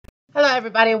Hello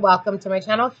everybody, welcome to my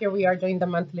channel. Here we are doing the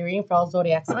monthly reading for all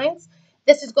zodiac signs.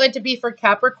 This is going to be for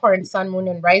Capricorn, Sun, Moon,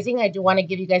 and Rising. I do want to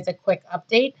give you guys a quick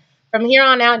update. From here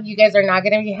on out, you guys are not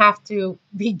going to have to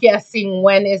be guessing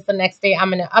when is the next day I'm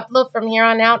going to upload from here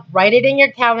on out. Write it in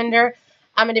your calendar.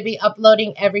 I'm going to be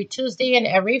uploading every Tuesday and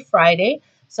every Friday.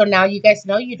 So now you guys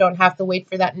know you don't have to wait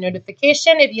for that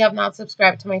notification. If you have not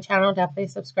subscribed to my channel, definitely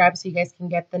subscribe so you guys can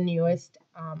get the newest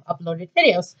uploaded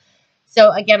videos. So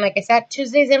again, like I said,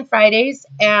 Tuesdays and Fridays,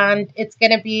 and it's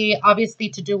going to be obviously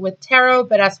to do with tarot,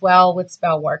 but as well with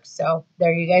spell work. So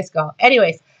there you guys go.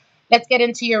 Anyways, let's get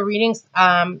into your readings.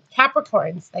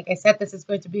 Capricorns, like I said, this is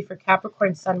going to be for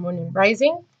Capricorn, Sun, Moon, and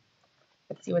Rising.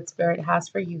 Let's see what Spirit has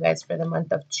for you guys for the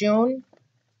month of June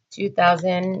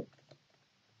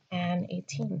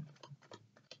 2018.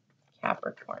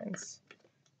 Capricorns,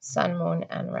 Sun, Moon,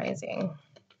 and Rising.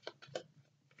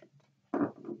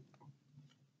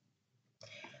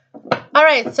 All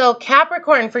right, so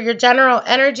Capricorn, for your general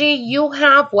energy, you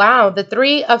have, wow, the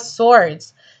Three of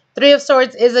Swords. Three of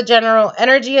Swords is a general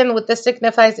energy, and what this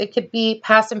signifies, it could be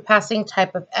past and passing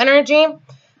type of energy.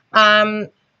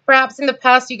 Perhaps in the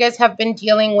past, you guys have been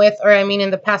dealing with, or I mean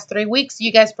in the past 3 weeks,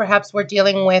 you guys perhaps were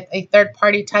dealing with a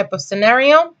third-party type of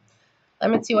scenario.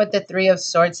 Let me see what the Three of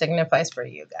Swords signifies for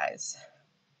you guys.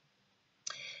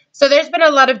 So there's been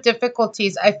a lot of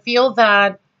difficulties. I feel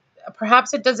that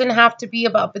perhaps it doesn't have to be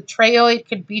about betrayal. It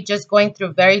could be just going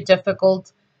through very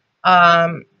difficult,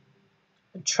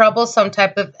 troublesome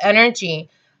type of energy.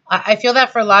 I feel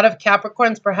that for a lot of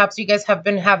Capricorns, perhaps you guys have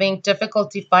been having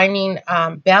difficulty finding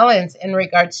balance in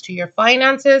regards to your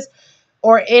finances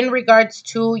or in regards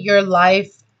to your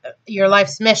life's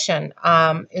mission,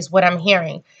 is what I'm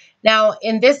hearing. Now,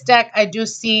 in this deck, I do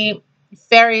see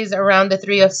fairies around the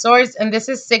Three of Swords, and this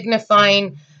is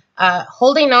signifying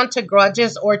holding on to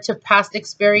grudges or to past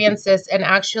experiences and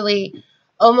actually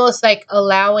almost like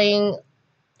allowing.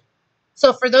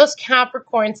 So for those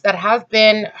Capricorns that have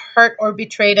been hurt or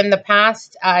betrayed in the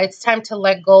past, it's time to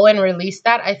let go and release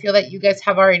that. I feel that you guys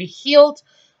have already healed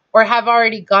or have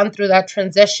already gone through that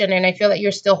transition, and I feel that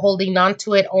you're still holding on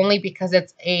to it only because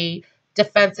it's a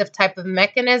defensive type of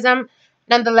mechanism.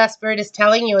 Nonetheless, Spirit is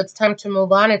telling you it's time to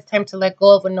move on. It's time to let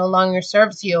go of what no longer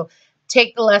serves you.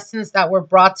 Take the lessons that were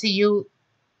brought to you.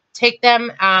 Take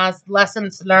them as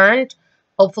lessons learned.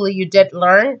 Hopefully you did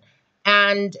learn.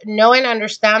 And know and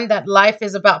understand that life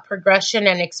is about progression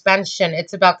and expansion.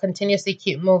 It's about continuously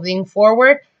keep moving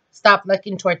forward. Stop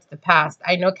looking towards the past.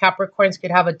 I know Capricorns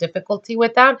could have a difficulty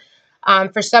with that.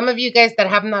 For some of you guys that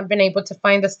have not been able to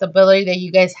find the stability that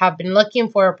you guys have been looking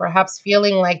for, or perhaps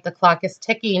feeling like the clock is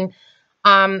ticking,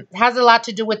 has a lot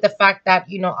to do with the fact that,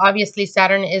 you know, obviously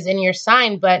Saturn is in your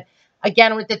sign, but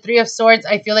again, with the Three of Swords,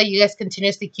 I feel that you guys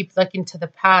continuously keep looking to the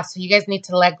past. So you guys need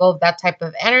to let go of that type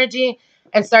of energy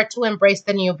and start to embrace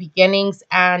the new beginnings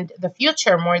and the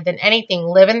future more than anything.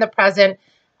 Live in the present,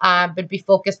 but be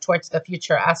focused towards the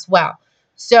future as well.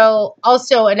 So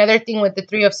also another thing with the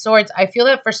Three of Swords, I feel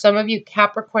that for some of you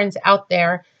Capricorns out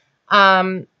there,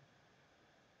 for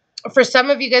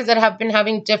some of you guys that have been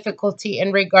having difficulty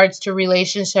in regards to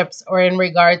relationships or in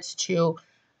regards to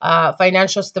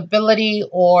financial stability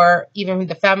or even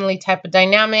the family type of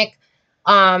dynamic,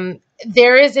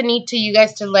 there is a need to you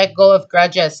guys to let go of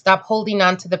grudges. Stop holding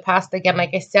on to the past again,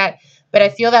 like I said. But I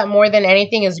feel that more than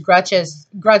anything is grudges.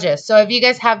 So if you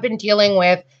guys have been dealing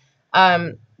with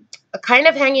kind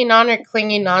of hanging on or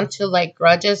clinging on to like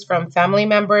grudges from family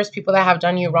members, people that have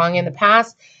done you wrong in the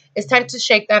past, it's time to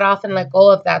shake that off and let go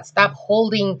of that. Stop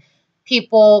holding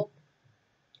people,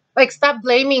 like stop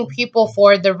blaming people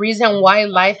for the reason why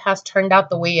life has turned out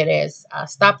the way it is.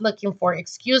 Stop looking for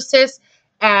excuses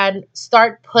and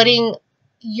start putting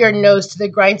your nose to the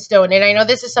grindstone. And I know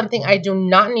this is something I do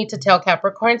not need to tell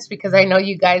Capricorns, because I know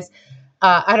you guys,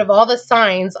 out of all the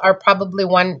signs, are probably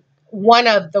one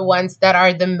of the ones that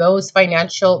are the most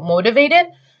financial motivated.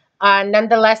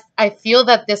 Nonetheless, I feel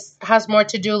that this has more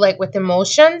to do like with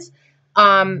emotions.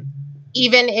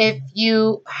 Even if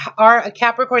you are a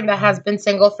Capricorn that has been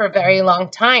single for a very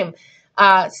long time,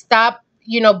 stop,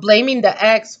 you know, blaming the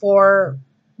ex for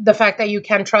the fact that you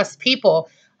can't trust people,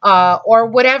 or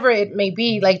whatever it may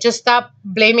be. Like, just stop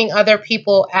blaming other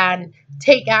people and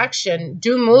take action,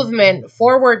 do movement,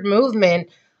 forward movement,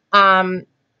 and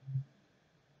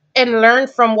learn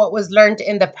from what was learned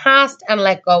in the past and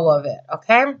let go of it.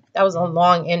 Okay, that was a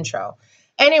long intro.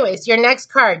 Anyways, your next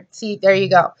card, see, there you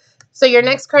go. So your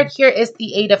next card here is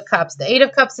the Eight of Cups. The Eight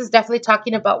of Cups is definitely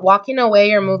talking about walking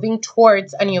away or moving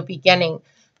towards a new beginning.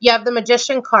 You have the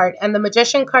Magician card, and the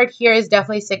Magician card here is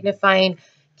definitely signifying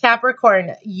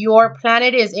Capricorn, your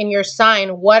planet is in your sign.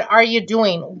 What are you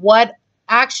doing? What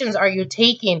actions are you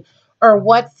taking? or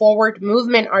what forward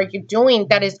movement are you doing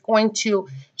that is going to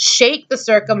shake the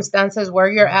circumstances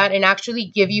where you're at and actually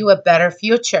give you a better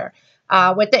future.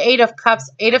 With the Eight of Cups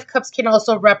can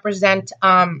also represent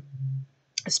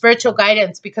spiritual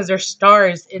guidance, because there's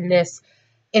stars in this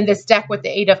deck with the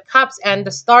Eight of Cups, and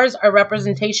the stars are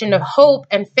representation of hope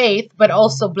and faith, but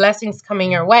also blessings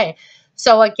coming your way.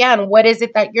 So again, what is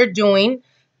it that you're doing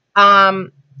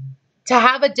to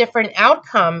have a different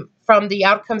outcome from the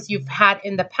outcomes you've had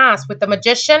in the past? With the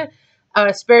Magician,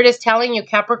 Spirit is telling you,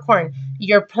 Capricorn,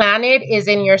 your planet is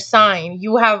in your sign.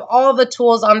 You have all the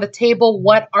tools on the table.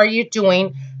 What are you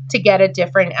doing to get a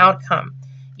different outcome?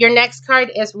 Your next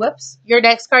card is, your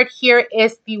next card here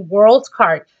is the World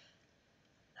card.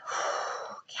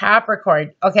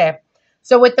 Capricorn. Okay.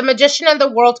 So with the Magician and the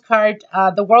World card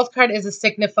is a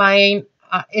signifying,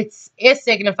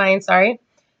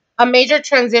 a major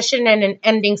transition and an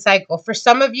ending cycle. For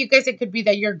some of you guys, it could be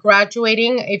that you're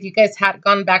graduating. If you guys had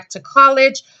gone back to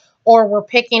college or were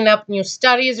picking up new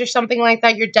studies or something like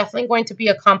that, you're definitely going to be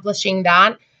accomplishing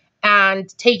that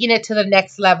and taking it to the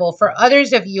next level. For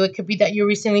others of you, it could be that you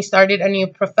recently started a new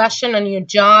profession, a new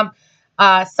job,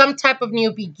 some type of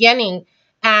new beginning,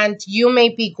 and you may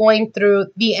be going through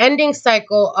the ending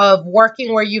cycle of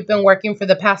working where you've been working for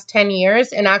the past 10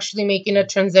 years and actually making a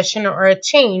transition or a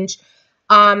change.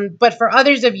 But for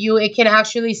others of you, it can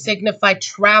actually signify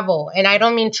travel. And I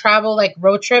don't mean travel like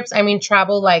road trips. I mean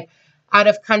travel like out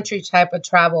of country type of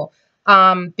travel.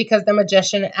 Because the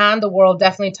Magician and the World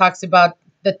definitely talks about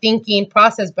the thinking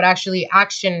process, but actually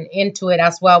action into it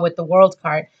as well with the World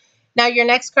card. Now, your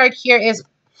next card here is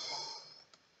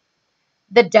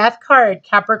the Death card,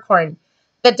 Capricorn.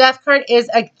 The Death card is,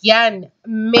 again,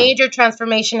 major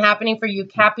transformation happening for you,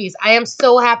 Cappies. I am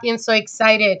so happy and so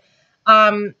excited.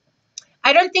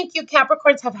 I don't think you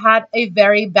Capricorns have had a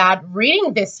very bad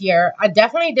reading this year.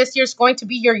 Definitely this year is going to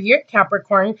be your year,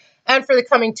 Capricorn. And for the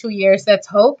coming 2 years, let's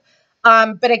hope.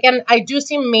 But again, I do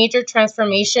see major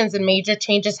transformations and major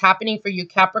changes happening for you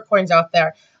Capricorns out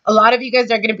there. A lot of you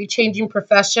guys are going to be changing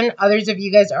profession. Others of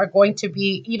you guys are going to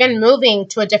be even moving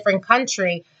to a different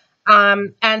country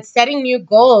and setting new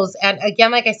goals. And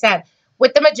again, like I said,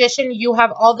 with the Magician, you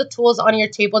have all the tools on your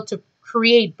table to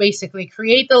create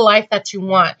the life that you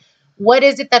want. What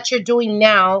is it that you're doing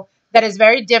now that is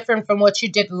very different from what you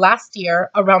did last year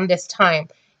around this time?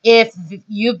 If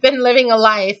you've been living a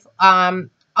life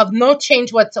of no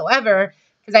change whatsoever,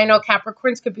 because I know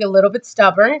Capricorns could be a little bit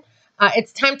stubborn,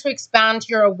 it's time to expand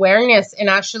your awareness and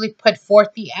actually put forth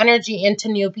the energy into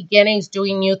new beginnings,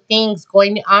 doing new things,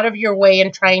 going out of your way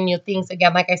and trying new things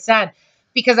again, like I said,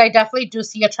 because I definitely do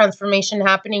see a transformation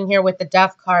happening here with the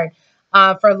Death card.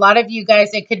 For a lot of you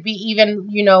guys, it could be even,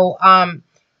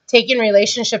 taking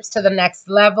relationships to the next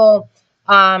level.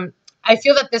 I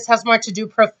feel that this has more to do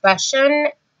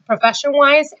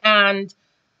profession-wise and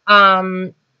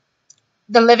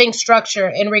the living structure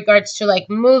in regards to like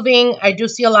moving. I do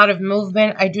see a lot of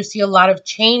movement. I do see a lot of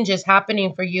changes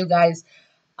happening for you guys.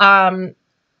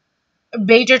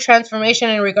 Major transformation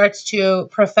in regards to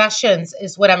professions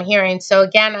is what I'm hearing. So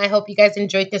again, I hope you guys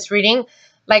enjoyed this reading.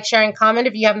 Like, share, and comment.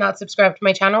 If you have not subscribed to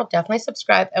my channel, definitely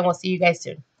subscribe, and we'll see you guys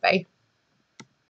soon. Bye.